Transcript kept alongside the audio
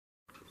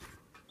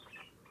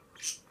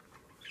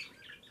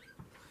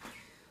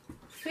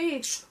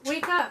Faith,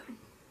 wake up.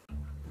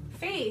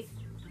 Faith.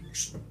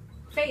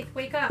 Faith,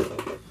 wake up.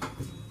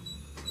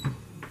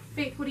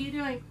 Faith, what are you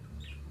doing?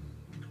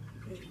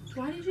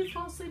 Why did you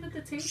fall asleep at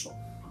the table?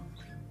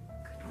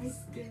 I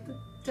did the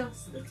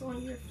dust that's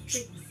on your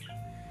face.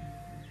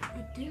 I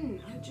didn't.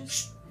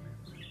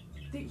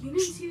 You didn't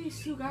see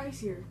these two guys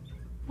here.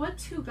 What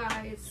two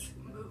guys?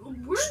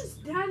 Where's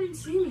Dad and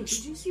Sammy?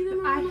 Did you see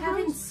them? I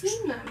haven't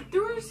seen them.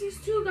 There was these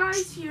two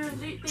guys here.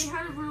 They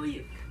had a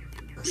really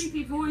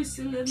creepy voice,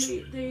 and then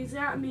they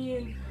zapped me,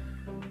 and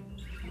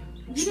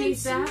they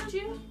zapped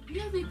you?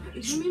 Yeah, they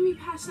made me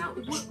pass out.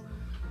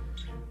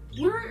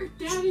 Where are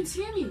Dad and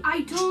Sammy?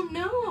 I don't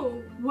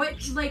know. What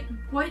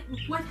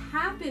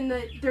happened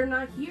that they're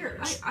not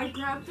here? I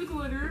grabbed the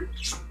glitter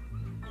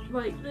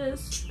like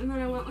this, and then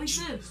I went like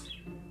this.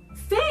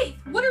 Faith,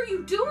 what are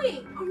you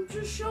doing? I'm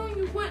just showing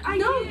you what I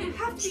No, did. you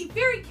have to be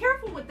very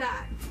careful with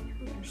that.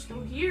 You're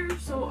still here,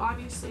 so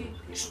obviously.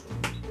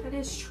 That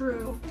is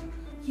true.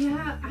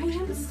 Yeah, I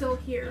am still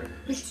here.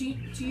 But do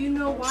you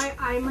know why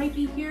I might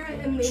be here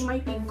and they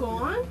might be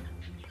gone?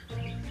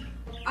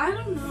 I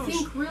don't know.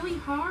 Think really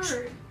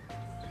hard.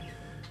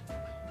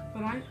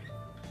 But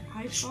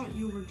I thought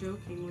you were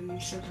joking when you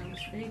said that was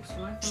fake,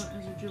 so I thought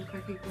as a joke I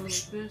could go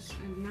like this,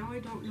 and now I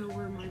don't know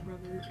where my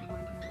brother or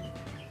my dad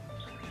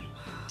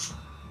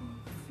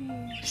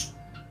is.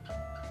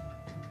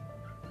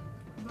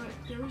 But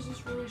there was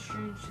this really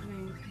strange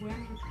thing.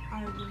 When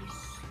I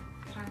was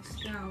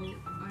passed out,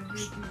 I heard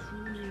these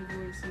really weird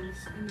voices,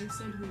 and they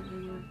said who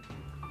they were.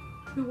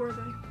 Who were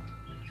they?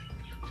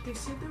 They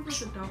said they were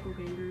the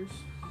dopplegangers.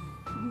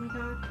 Oh my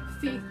god.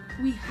 Faith,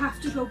 we have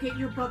to go get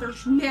your brother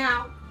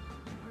now.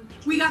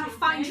 We gotta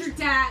find your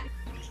dad.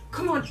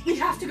 Come on, we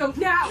have to go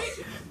now. I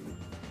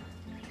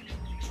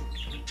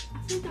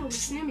think that was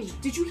Sammy.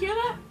 Did you hear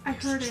that? I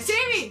heard it.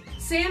 Sammy!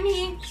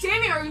 Sammy!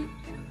 Sammy, are you?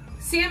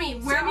 Sammy,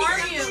 where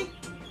are you?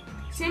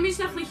 Sammy's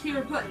definitely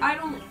here, but I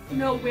don't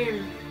know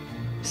where.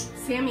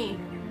 Sammy.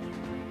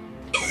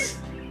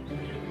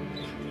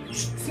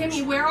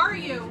 Sammy, where are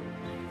you?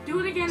 Do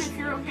it again if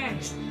you're okay.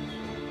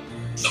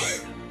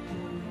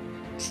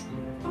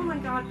 Oh my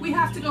god, we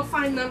have to go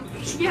find them.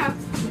 Yeah.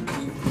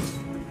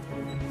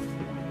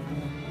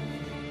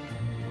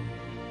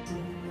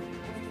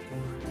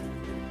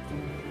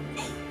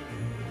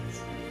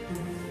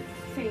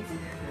 Faith,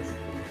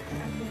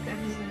 I've looked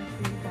everywhere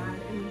for your dad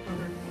and your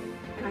brother,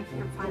 and I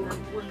can't find them.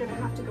 We're gonna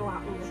have to go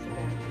out and look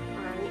again,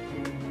 alright?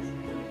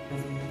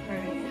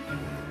 Alright.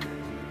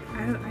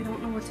 I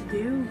don't know what to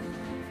do.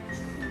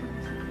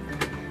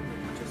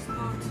 Just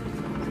thought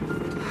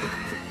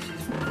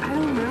I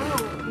don't know.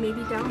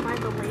 Maybe down by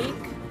the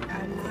lake?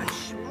 I'm not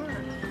sure.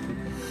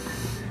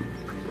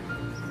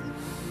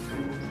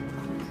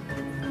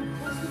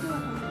 what's the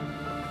door?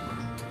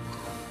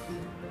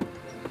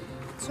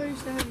 So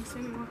used to having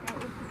Sammy walk out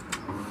with me.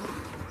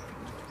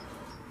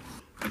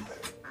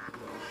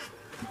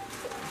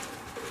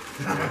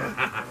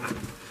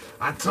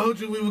 I told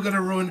you we were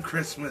gonna ruin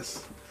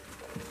Christmas.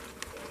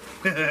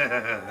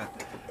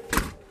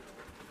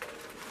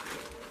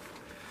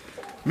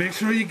 Make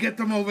sure you get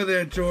them over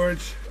there,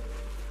 George.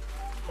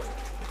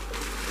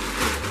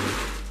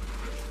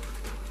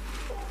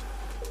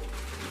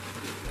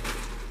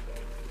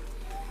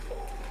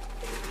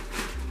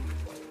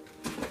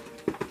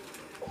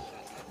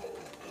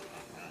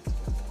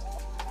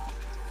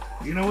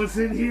 You know what's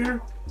in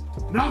here?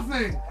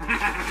 Nothing!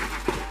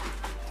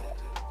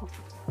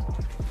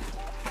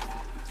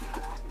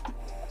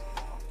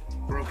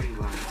 Broken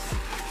glass.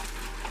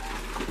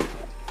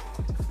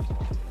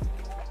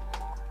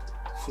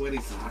 Sweaty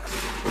socks.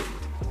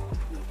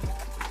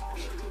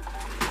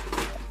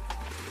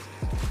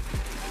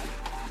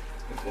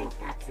 I think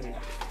that's it.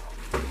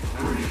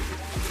 Alright.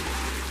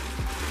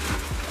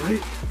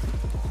 Wait.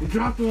 You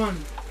dropped one.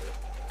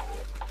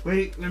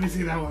 Wait, let me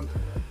see that one.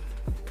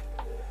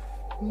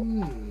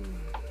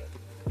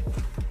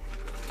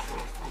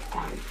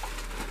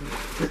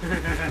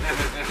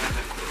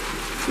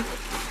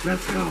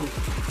 Let's go.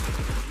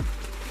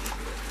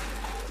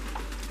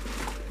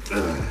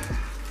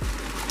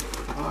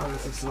 Oh,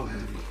 this is so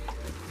heavy.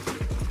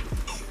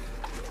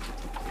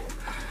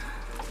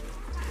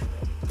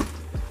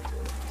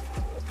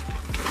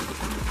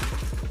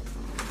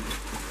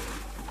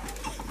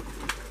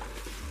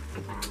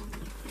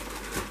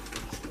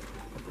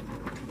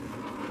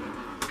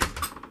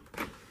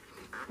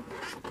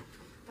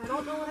 I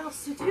don't know what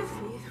else to do,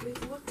 Faith.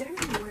 We've looked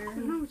everywhere.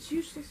 No, it's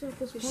useless at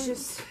this point. It's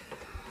just...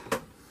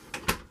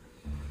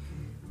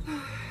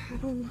 I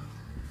don't know.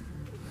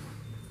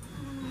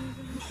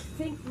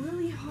 Think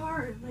really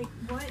hard. Like,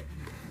 what?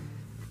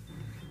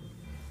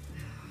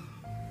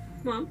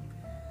 Mom,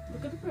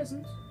 look at the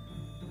presents.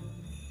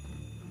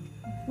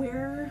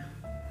 Where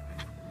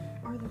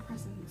are the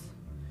presents?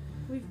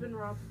 We've been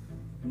robbed.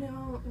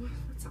 No,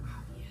 that's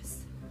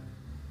obvious.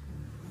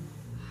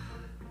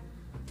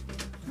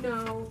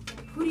 No.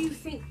 Who do you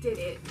think did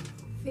it?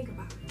 Think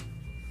about it.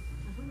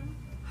 I don't know.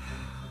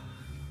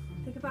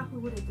 Think about who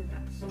would have did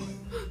that.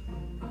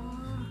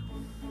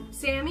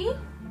 Sammy?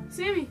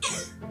 Sammy!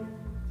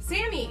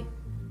 Sammy!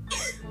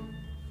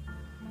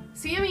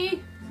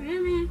 Sammy!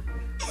 Sammy.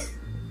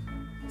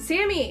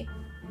 Sammy!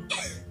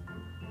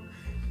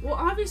 Well,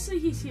 obviously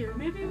he's here.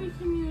 Maybe we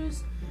can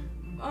use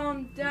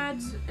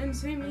Dad's and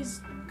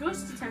Sammy's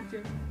ghost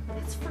detector.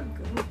 That's for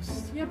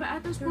ghosts. Yeah, but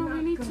at this They're point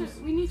not we ghosts.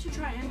 need to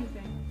try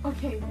anything.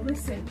 Okay,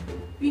 listen.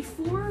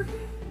 Before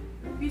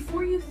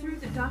you threw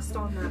the dust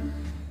on them,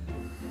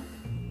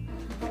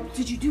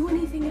 did you do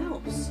anything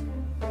else?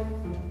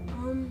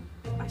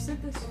 I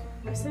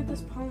said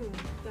this poem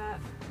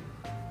that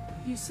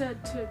you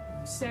said to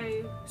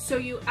say. So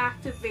you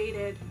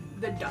activated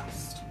the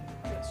dust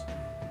Yes.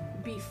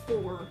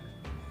 before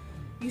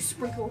you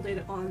sprinkled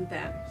it on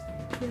them.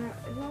 Yeah,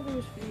 I thought it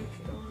was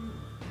finished.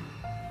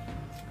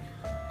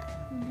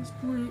 At this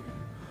point,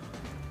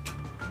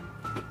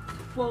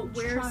 Well,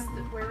 Let's try.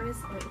 where is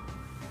it?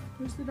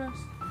 where's the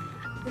dust?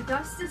 The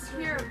dust is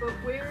here, but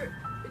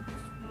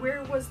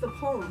where was the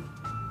poem?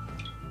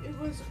 It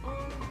was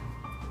on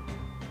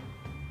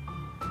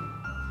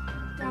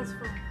Dad's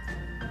phone.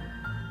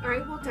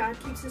 Alright, well, Dad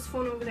keeps his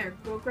phone over there.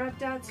 Go grab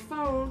Dad's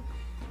phone,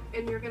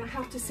 and you're gonna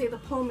have to say the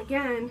poem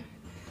again,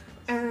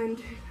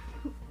 and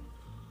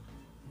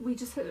we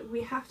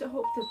have to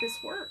hope that this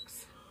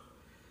works.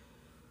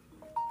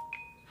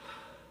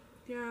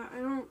 Yeah, I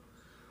don't.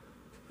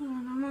 Hold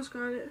on, I almost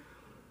got it.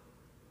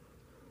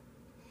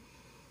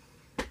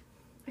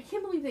 I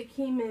can't believe they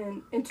came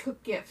in and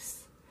took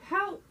gifts.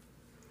 How?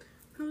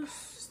 How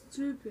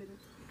stupid.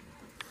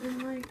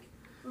 And like,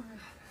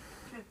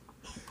 okay.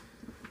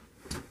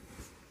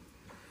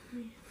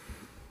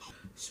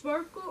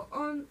 Sparkle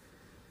on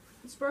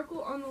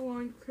the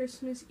lawn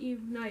Christmas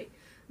Eve night.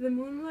 The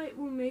moonlight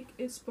will make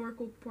it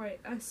sparkle bright.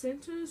 As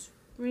Santa's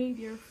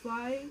reindeer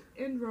fly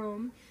and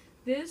roam,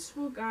 this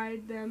will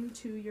guide them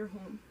to your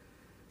home.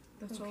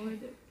 That's all I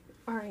did.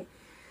 Alright.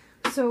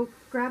 So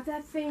grab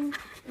that thing.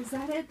 Is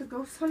that it? The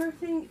ghost hunter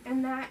thing?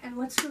 And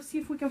let's go see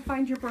if we can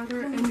find your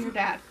brother and your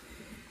dad.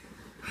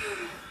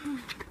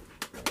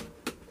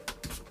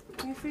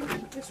 I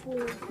think this will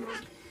work.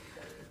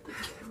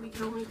 We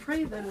can only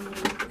pray that it'll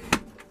work.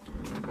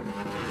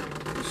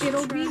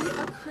 It'll be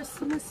a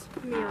Christmas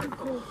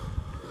miracle.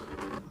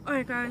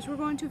 Alright guys, we're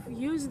going to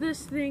use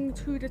this thing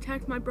to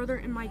detect my brother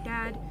and my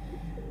dad.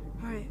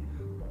 Alright,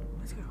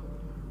 let's go.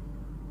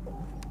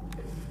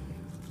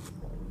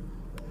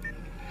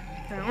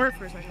 That didn't work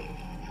for a second.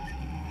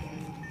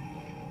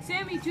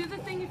 Sammy, do the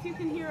thing if you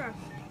can hear us.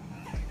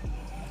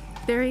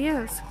 There he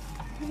is.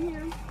 Can you hear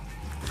him?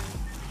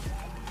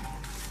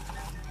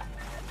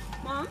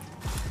 Mom?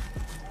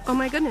 Oh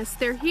my goodness,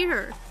 they're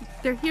here.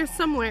 They're here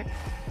somewhere.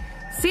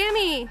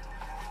 Sammy!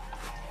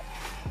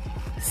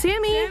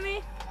 Sammy!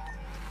 Sammy?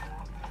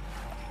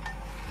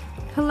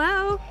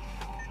 Hello?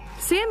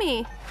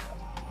 Sammy!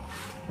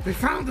 They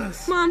found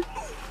us! Mom,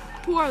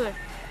 who are they?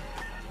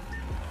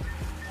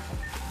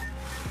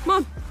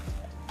 Mom,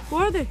 who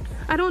are they?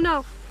 I don't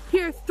know.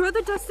 Here, throw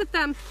the dust at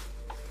them.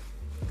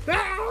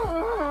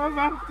 Ah,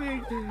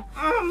 nothing!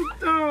 Oh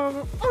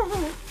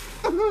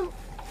no!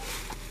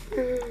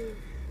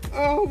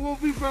 Oh, we'll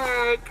be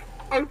back!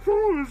 I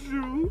promise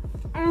you!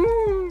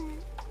 Oh.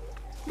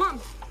 Mom,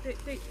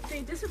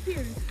 they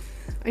disappeared.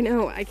 I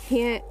know, I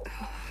can't.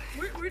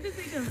 Where did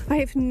they go? I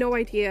have no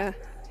idea.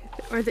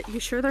 You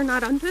sure they're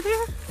not under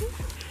there?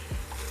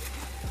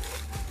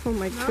 Oh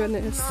my No,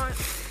 goodness. Not.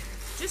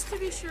 Just to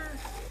be sure.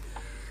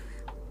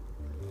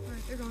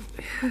 Alright, they're gone.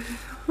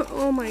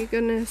 Oh my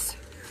goodness.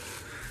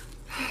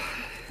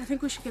 I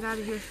think we should get out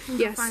of here. We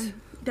Yes. can find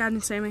Dad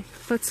and Sammy.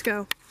 Let's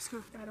go. Let's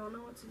go. I don't know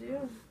what to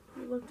do.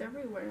 We looked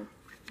everywhere.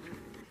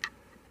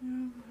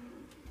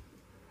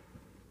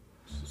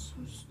 This is so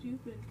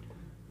stupid.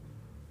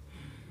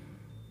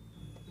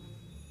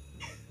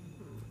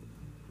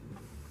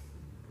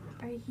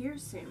 I hear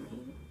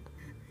Sammy.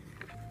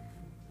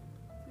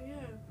 Yeah,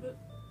 but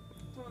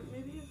hold on,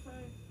 maybe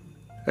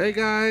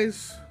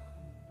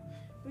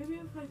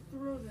if I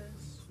throw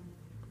this,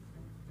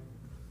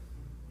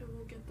 it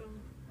will get them.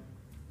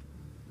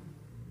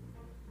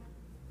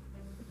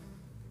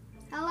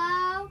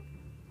 Hello?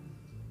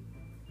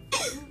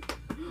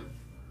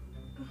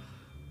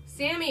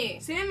 Sammy!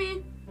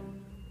 Sammy!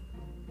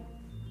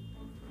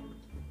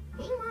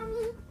 Hey,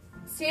 Mommy.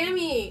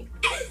 Sammy!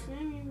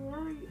 Sammy, where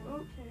are you?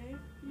 Okay.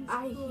 He's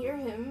I cool. hear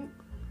him.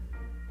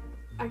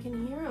 I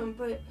can hear him,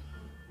 but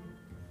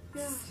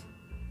Yeah.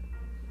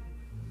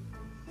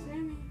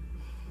 Sammy.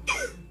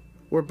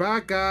 We're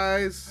back,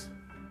 guys!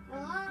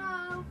 Hello?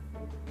 I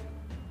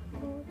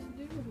don't know what to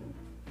do.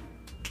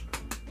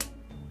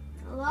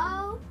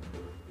 Hello?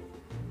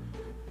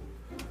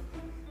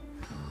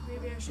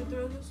 Maybe I should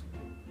throw this.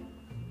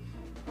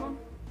 Mom,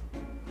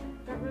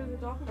 got rid of the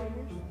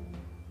doppelgangers.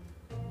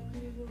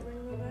 Maybe we'll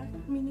bring them back.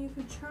 I mean, you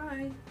could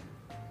try.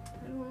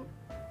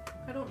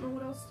 I don't know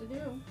what else to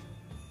do.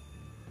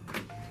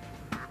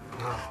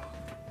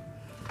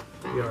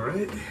 You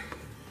alright?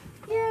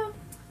 Yeah.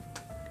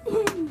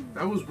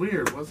 That was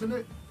weird, wasn't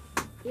it?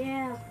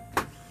 Yeah.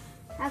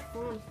 Have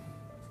fun.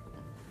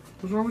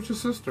 What's wrong with your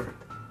sister?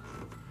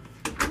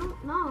 I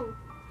don't know.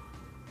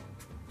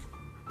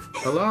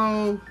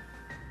 Hello?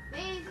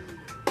 Baby.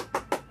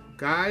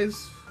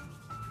 Guys?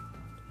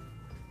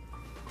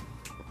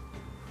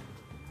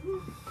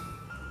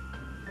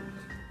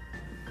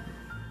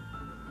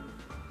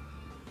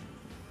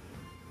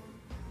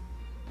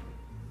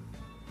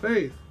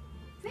 Faith.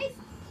 Faith.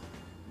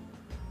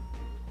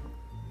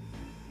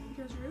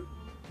 You guys real?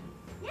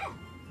 Yeah.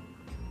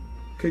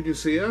 Can you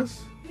see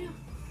us? Yeah.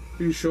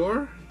 You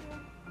sure?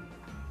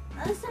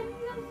 Sammy,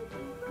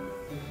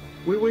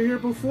 We were here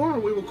before.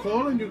 We were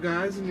calling you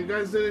guys, and you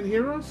guys didn't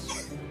hear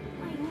us?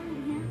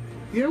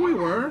 Yeah, we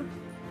were.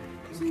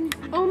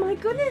 Oh my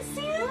goodness,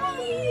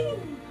 Sammy!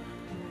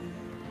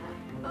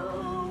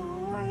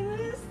 Oh, I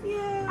missed you.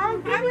 I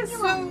was you a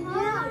so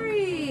hug.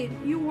 worried.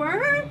 You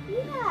were?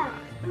 Yeah.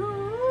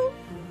 Oh.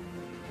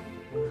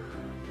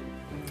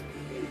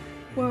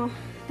 Well,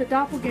 the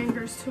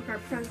doppelgangers took our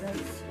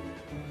presents.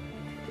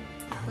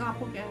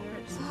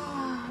 Doppelgangers.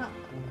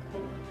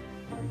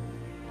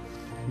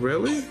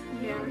 Really?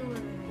 Yeah.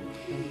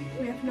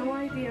 We have no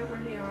idea where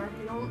they are.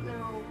 We don't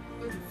know.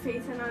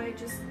 Faith and I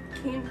just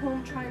came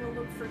home trying to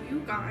look for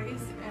you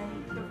guys,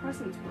 and the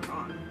presents were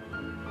gone.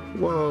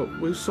 Well,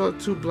 we saw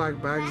 2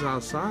 black bags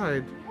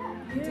outside.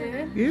 You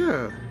did?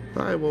 Yeah.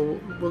 All right, well,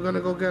 we're going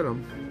to go get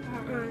them.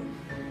 Alright.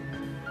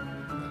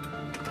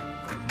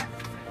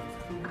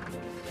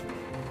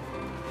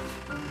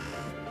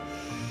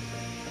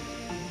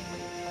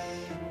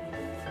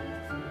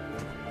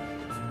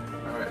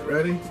 All right,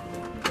 ready?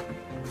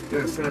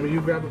 Yeah, Sammy,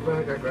 you grab a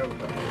bag, I grab a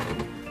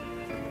bag.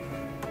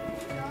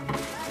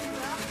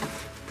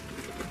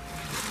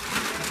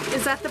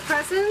 Is that the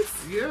presents?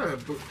 Yeah,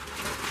 but...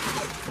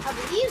 I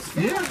believe so.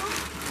 Yeah.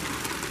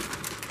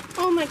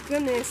 Oh my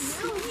goodness.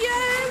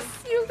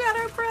 Yes! You got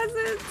our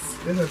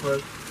presents! Isn't it,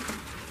 bud?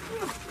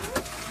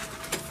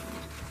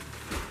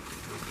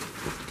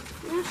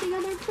 Now she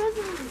got her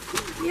present.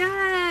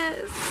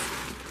 Yes!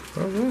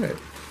 All right.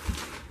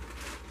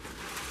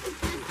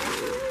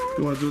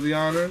 You want to do the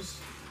honors?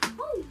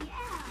 Oh,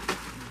 yeah.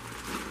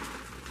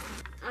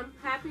 I'm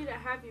happy to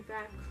have you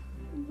back.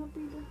 I'm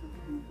happy to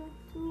have you back,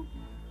 too.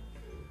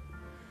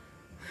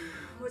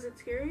 Was it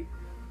scary?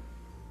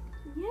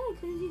 Yeah,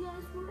 because you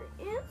guys weren't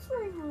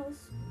answering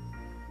us.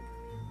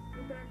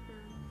 You're back now.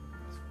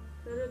 It's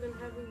better than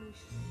having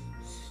these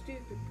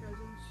stupid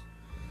presents.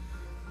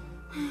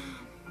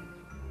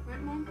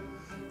 Right, Mom?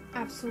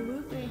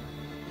 Absolutely.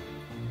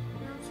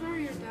 Yeah, I'm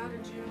sorry your dad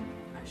and you.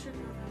 I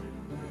shouldn't have had it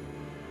on that.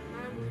 I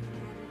would have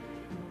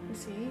had You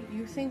see,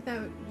 you think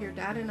that your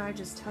dad and I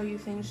just tell you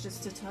things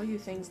just to tell you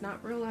things,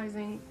 not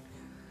realizing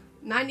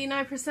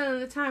 99% of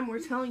the time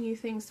we're telling you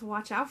things to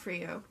watch out for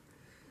you.